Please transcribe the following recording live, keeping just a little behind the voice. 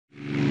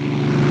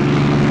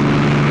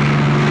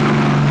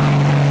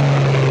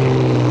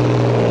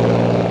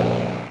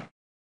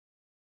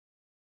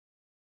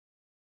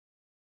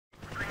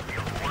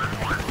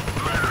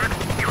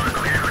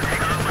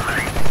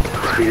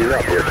it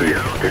up,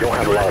 rookie. We don't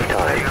have a lot of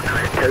time.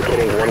 Take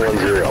heading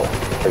 110.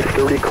 In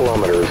 30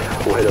 kilometers,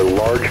 we'll hit a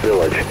large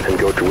village and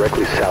go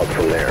directly south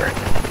from there.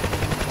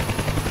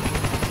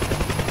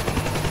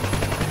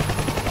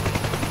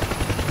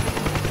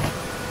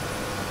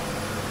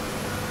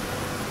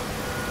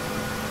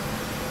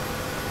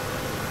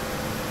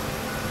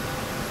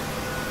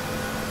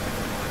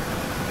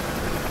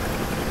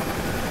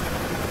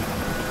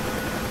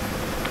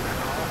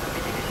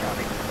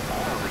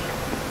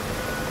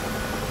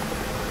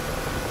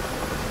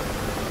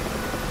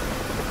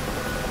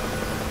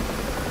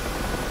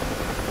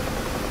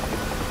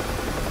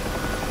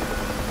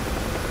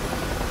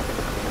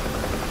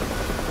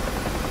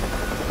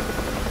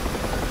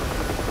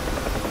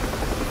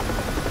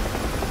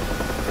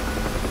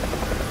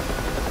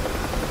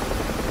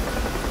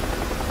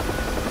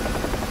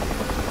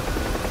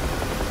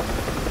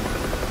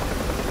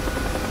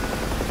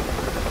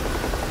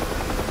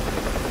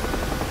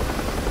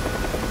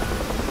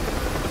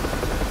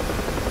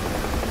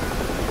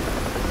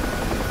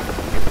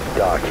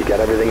 Doc, you got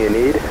everything you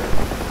need?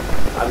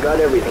 I've got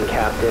everything,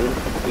 Captain.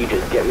 You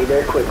just get me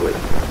there quickly.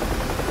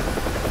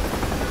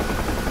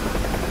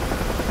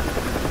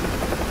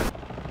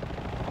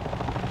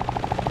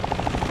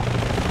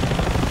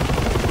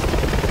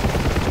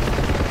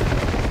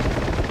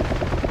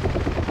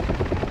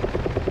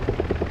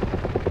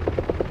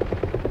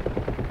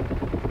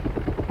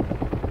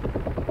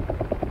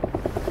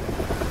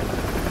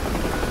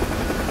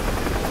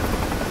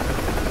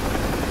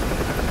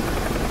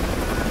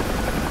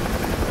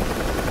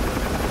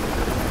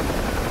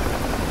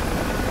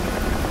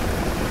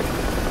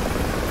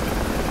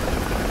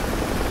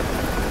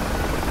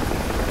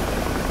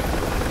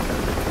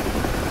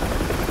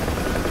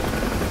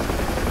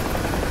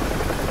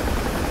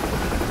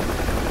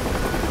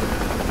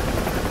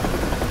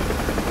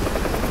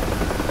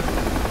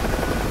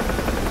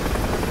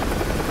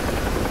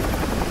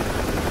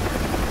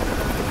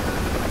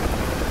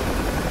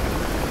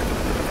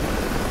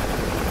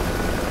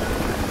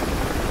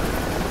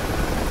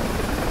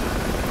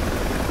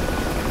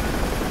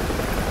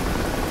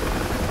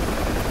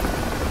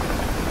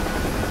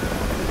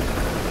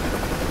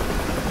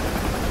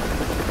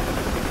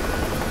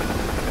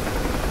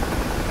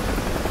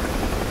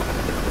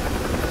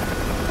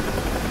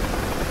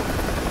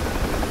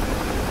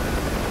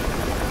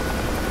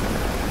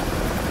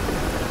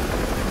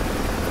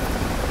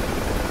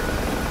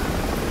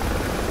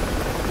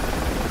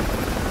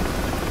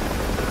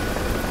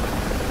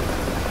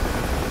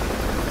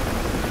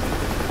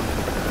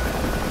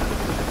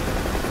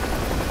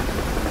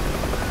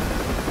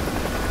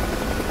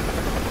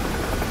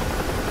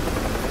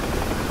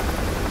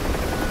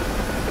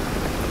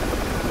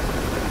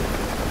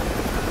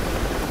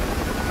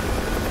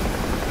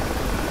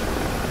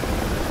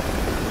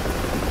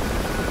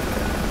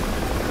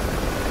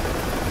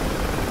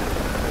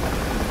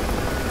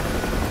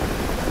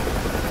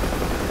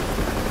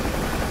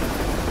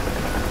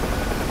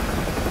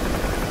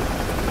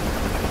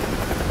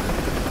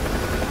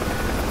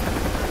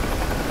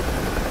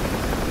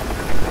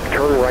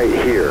 Turn right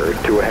here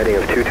to a heading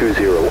of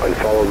 220 and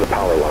follow the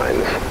power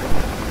lines.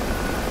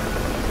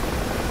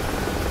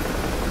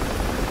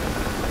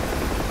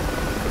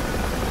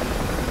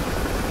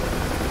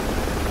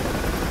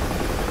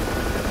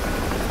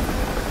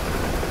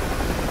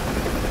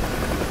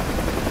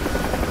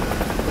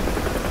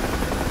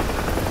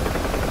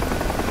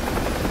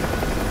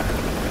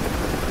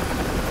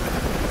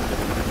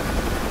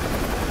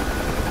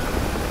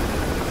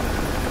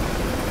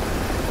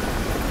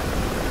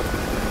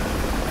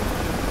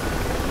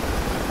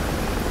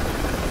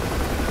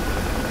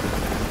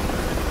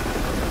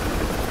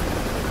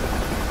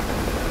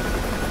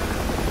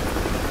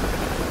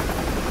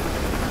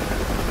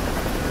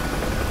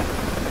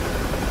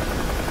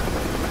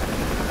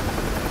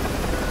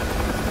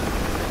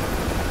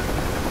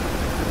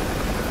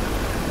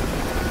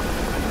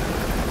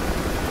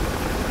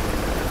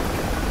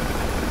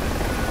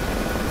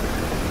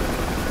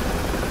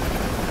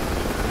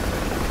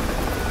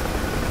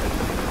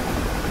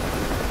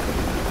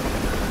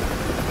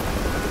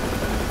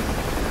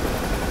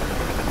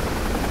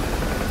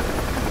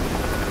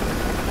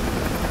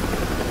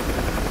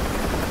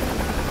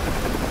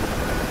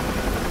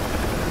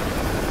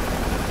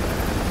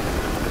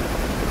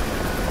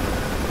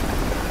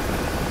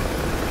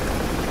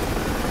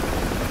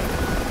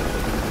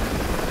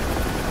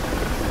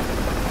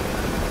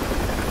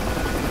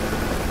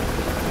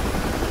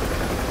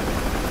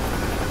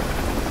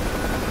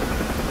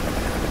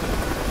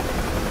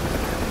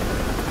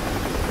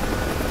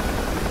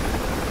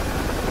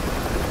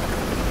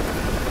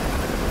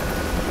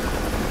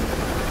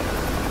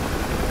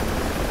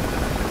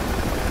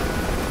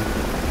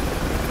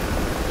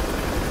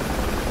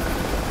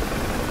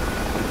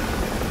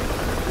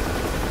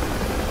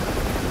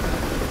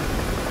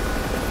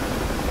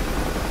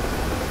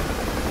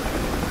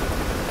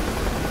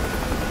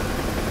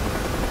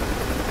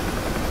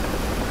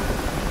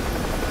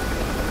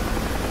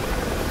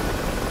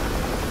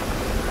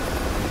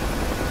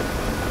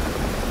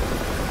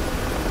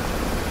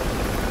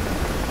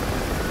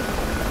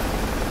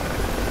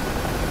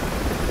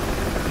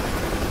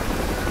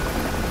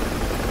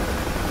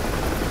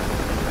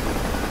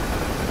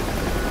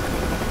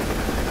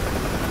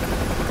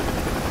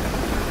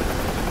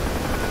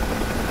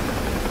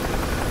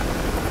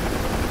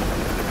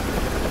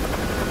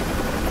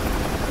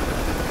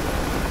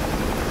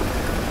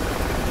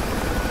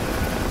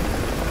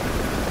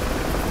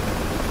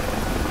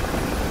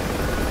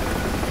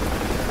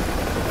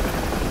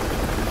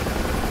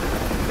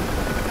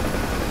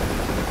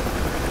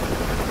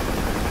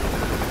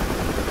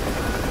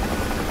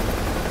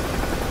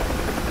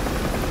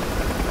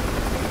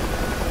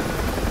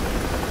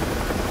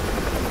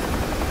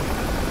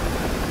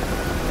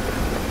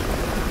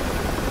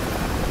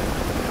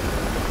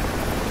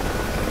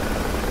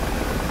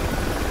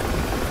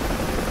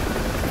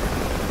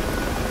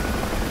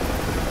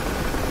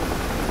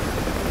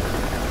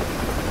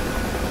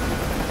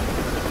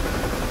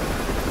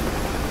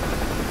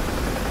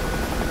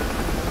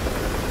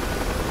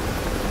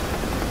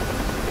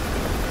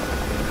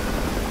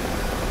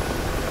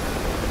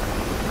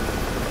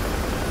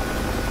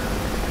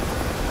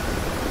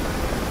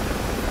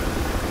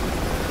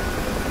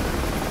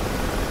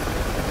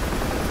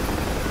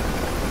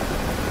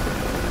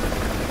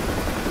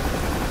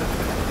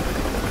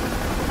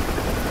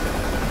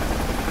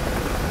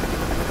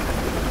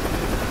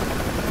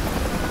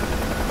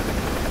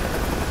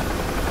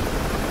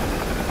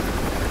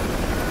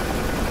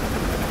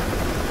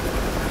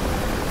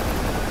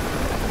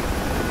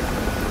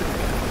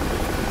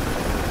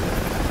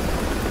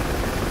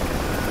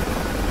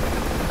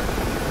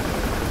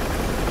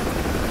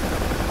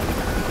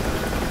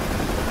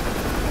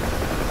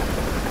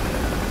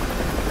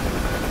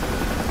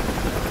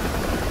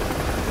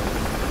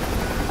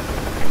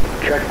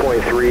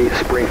 Checkpoint 3,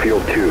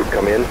 Springfield 2,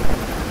 come in.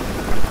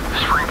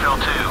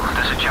 Springfield 2,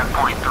 this is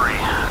Checkpoint 3.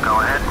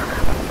 Go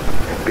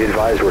ahead. Be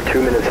advised we're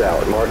 2 minutes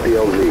out. Mark the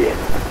LZ.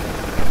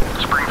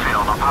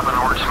 Springfield, I'm popping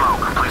orange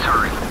smoke. Please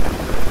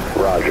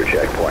hurry. Roger,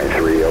 Checkpoint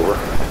 3, over.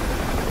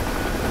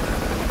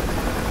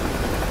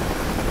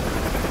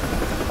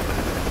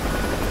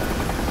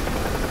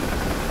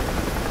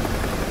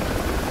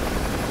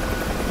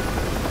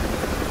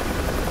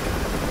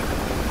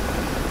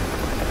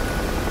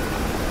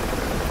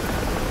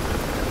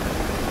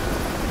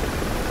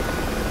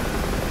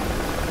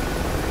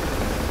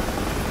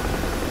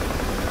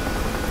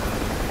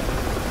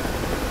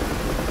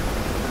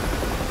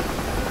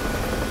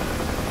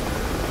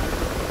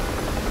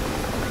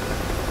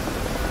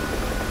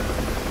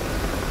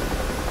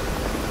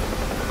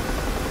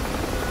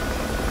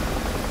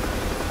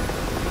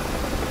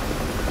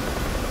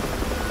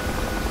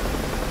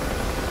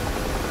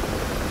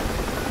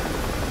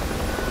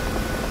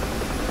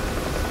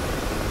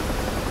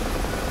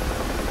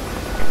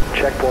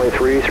 Checkpoint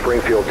 3,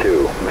 Springfield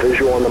 2.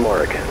 Visual on the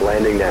mark.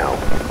 Landing now.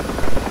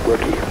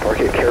 Rookie, park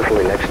it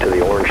carefully next to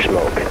the orange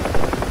smoke.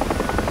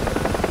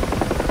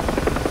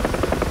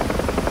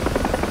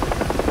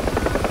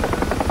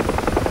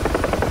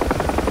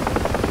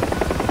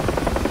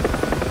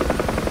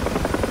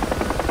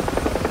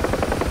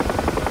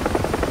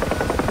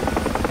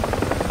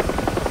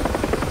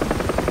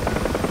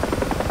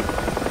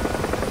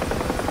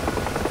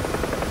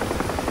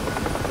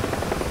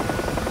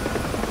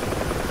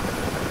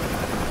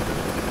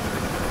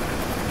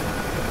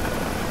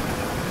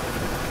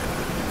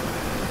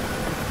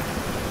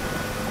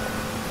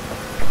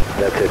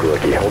 That's it,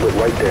 Rookie. Hold it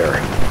right there.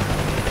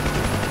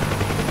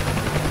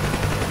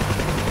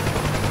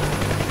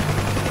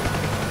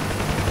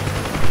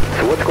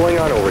 So what's going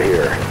on over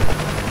here?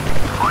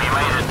 Well, you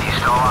made it. He's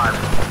still alive.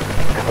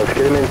 Let's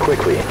get him in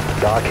quickly.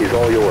 Doc, he's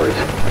all yours.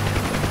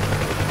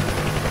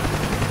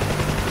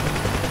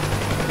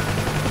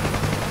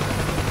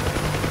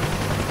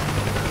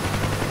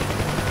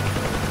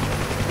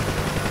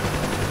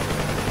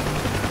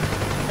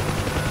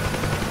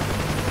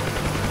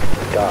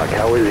 Doc,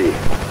 how is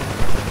he?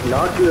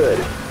 Not good.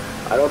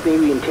 I don't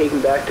think we can take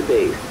him back to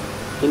base.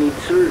 He needs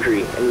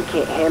surgery, and we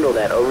can't handle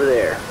that over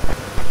there.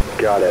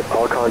 Got it.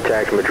 I'll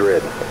contact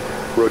Madrid.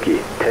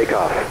 Rookie, take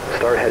off.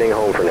 Start heading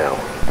home for now.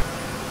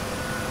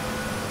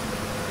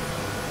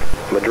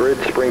 Madrid,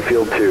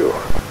 Springfield 2. Go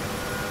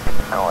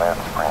ahead,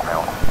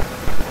 Springfield.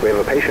 We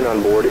have a patient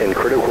on board in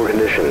critical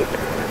condition.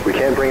 We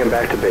can't bring him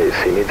back to base.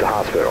 He needs a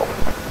hospital.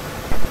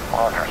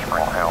 Roger,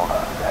 Springfield.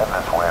 Head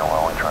this way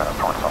while we try to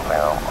sort something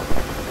out.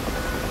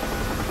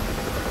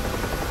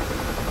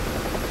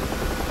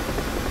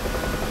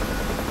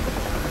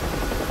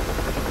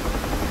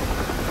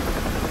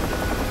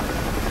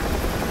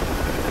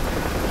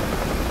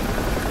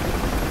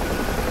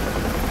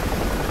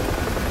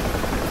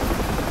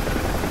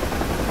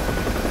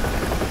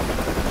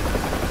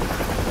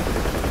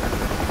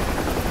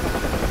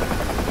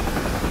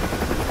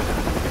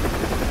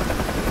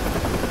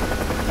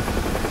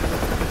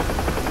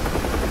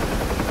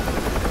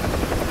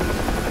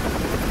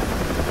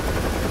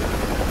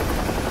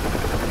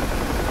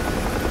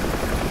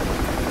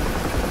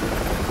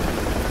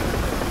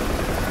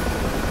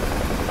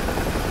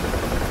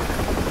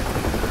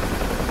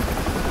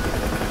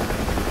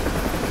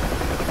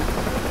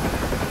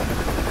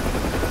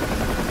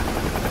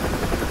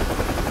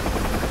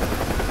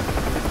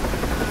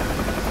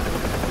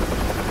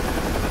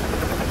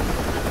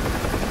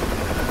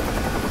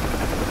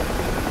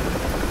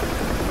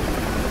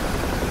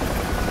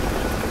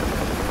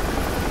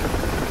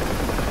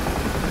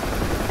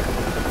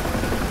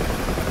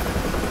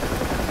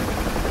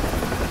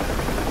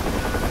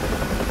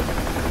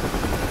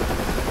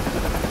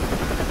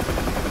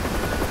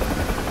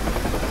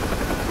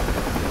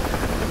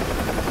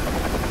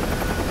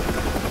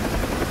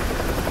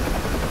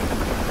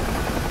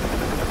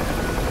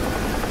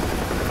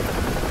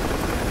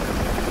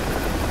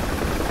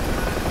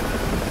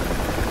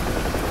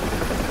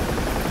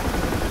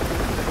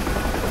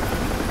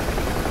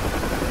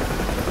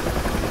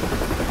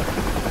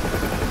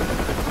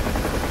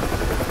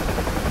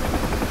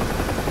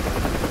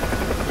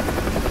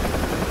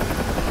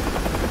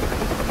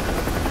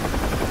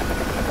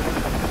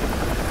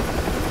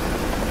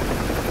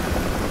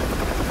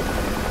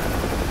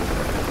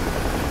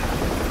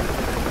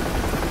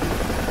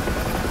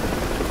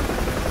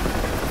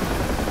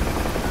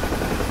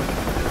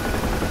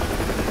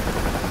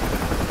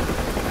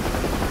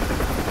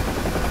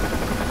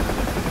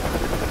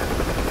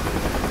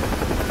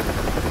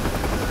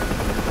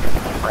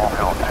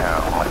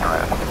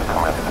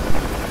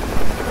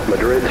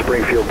 Madrid,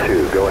 Springfield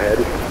 2, go ahead.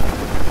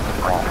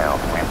 Springfield,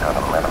 we've got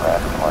a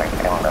medevac flight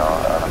inbound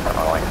out of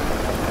Italy.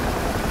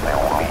 They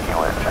will meet you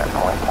at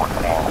checkpoint 14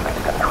 so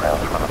you can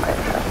transfer the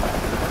patient.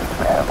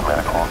 They have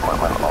medical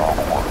equipment on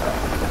board.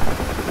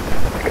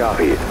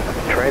 Copy.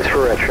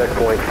 Transfer at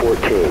checkpoint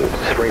 14,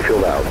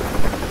 Springfield out.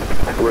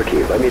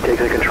 Rookie, let me take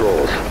the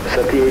controls.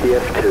 Set the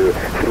ADF to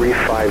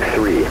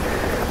 353.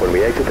 When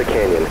we exit the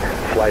canyon,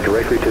 fly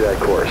directly to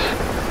that course.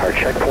 Our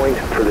checkpoint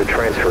for the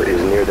transfer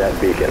is near that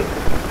beacon.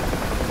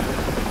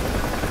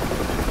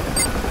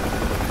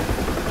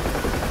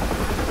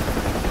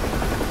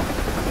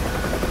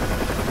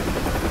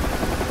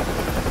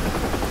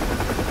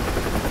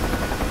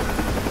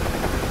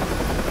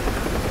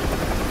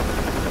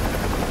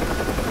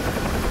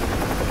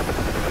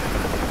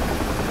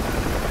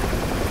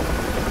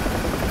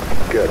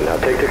 Good, now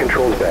take the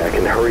controls back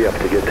and hurry up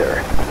to get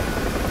there.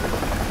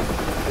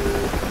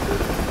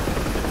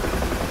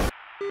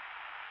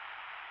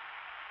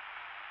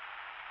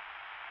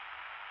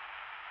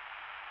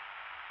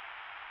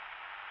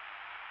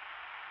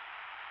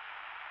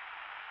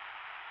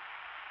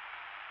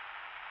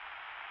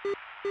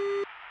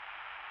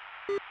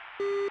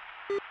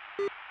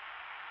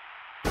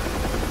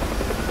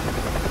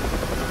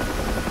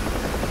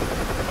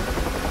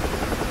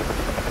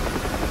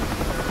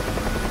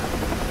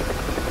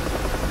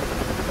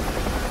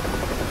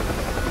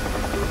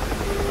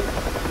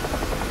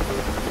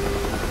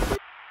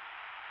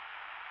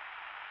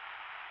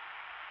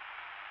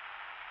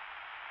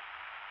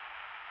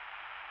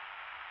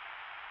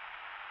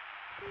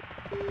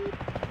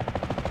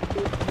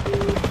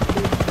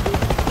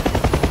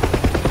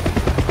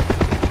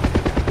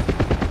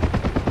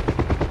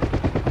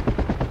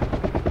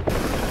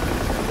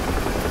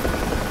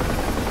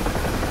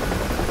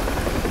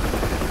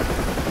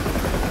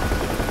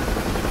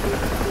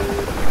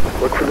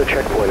 Look for the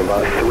checkpoint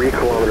about 3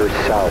 kilometers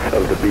south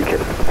of the beacon.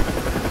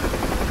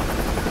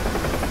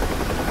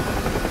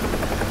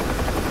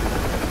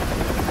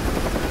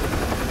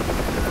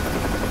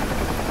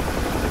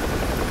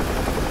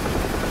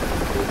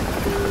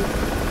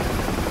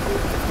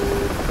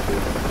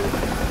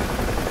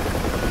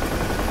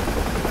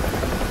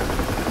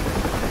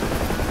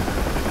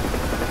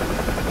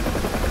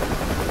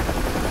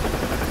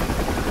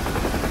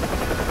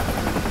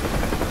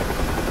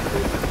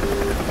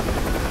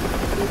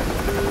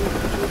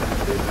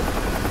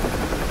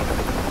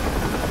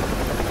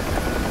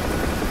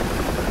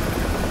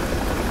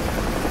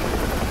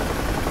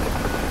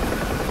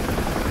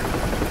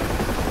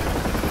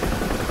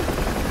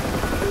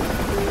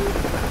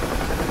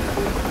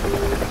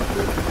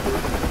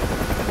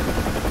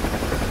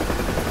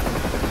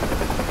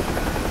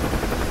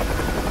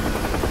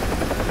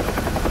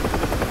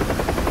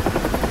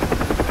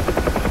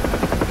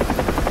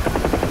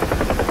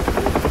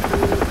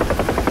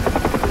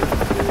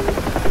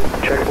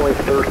 Checkpoint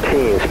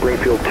 13,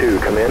 Springfield 2,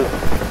 come in.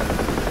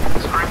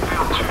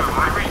 Springfield 2,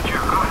 I read you,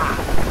 go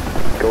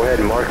ahead. Go ahead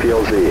and mark the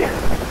LZ.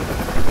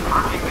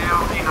 Marking the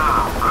LZ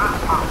now, red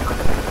smoke.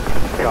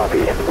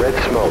 Copy. Red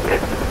smoke.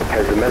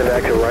 Has the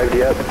medevac arrived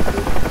yet?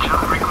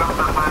 Just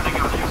requested landing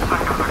a few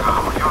seconds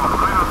ago. You're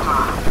right on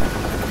time.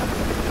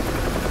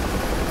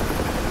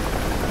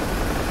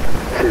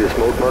 See the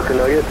smoke marker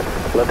nugget?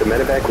 Let the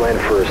medevac land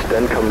first,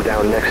 then come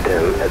down next to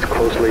him as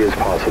closely as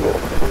possible.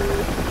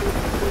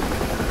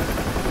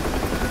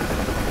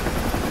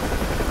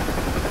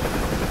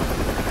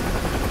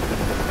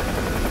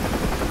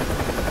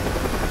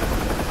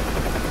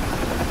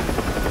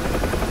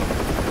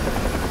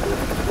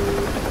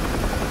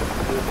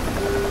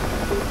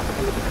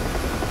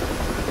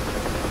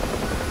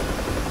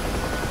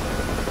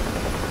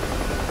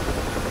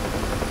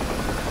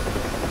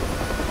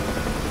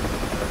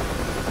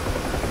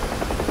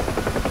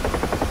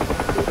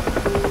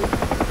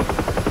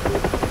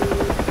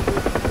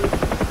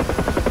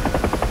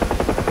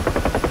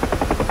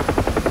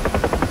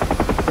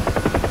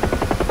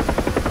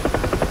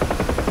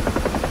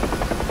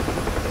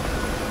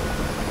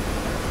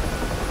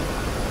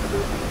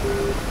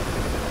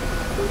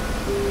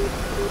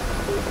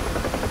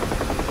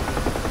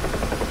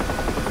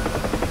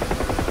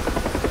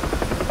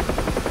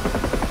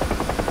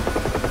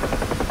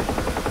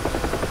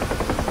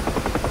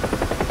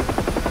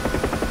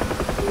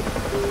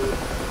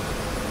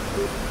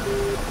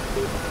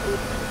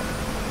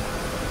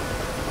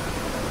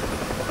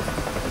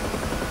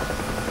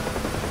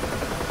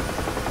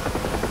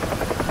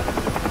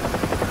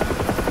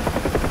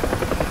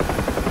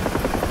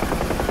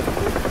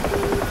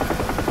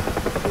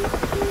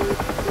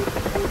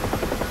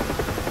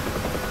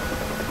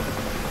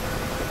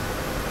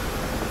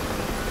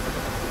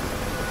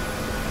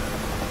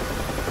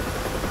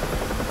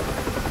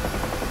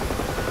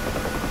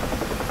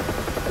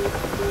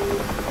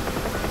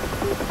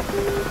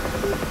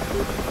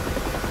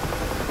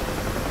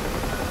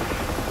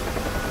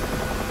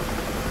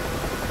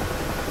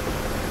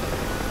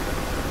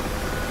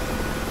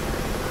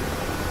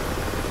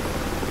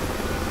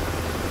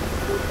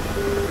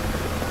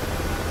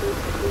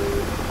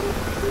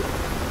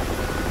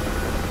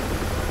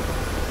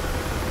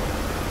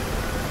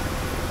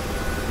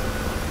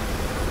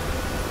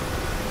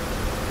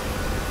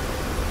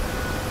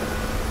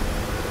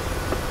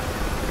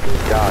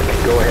 Doc,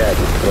 go ahead.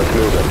 Let's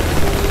move him.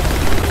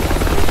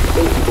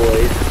 Thank you,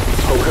 boys.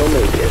 Hope he'll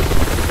make it.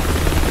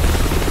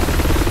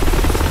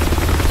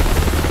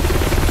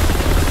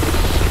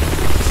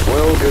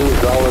 Well,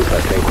 Gonzalez,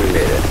 I think we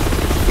made it.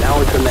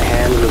 Now it's in the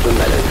hands of the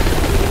medics.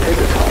 Take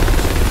us home.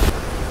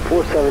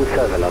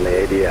 477 on the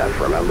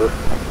ADF,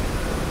 remember?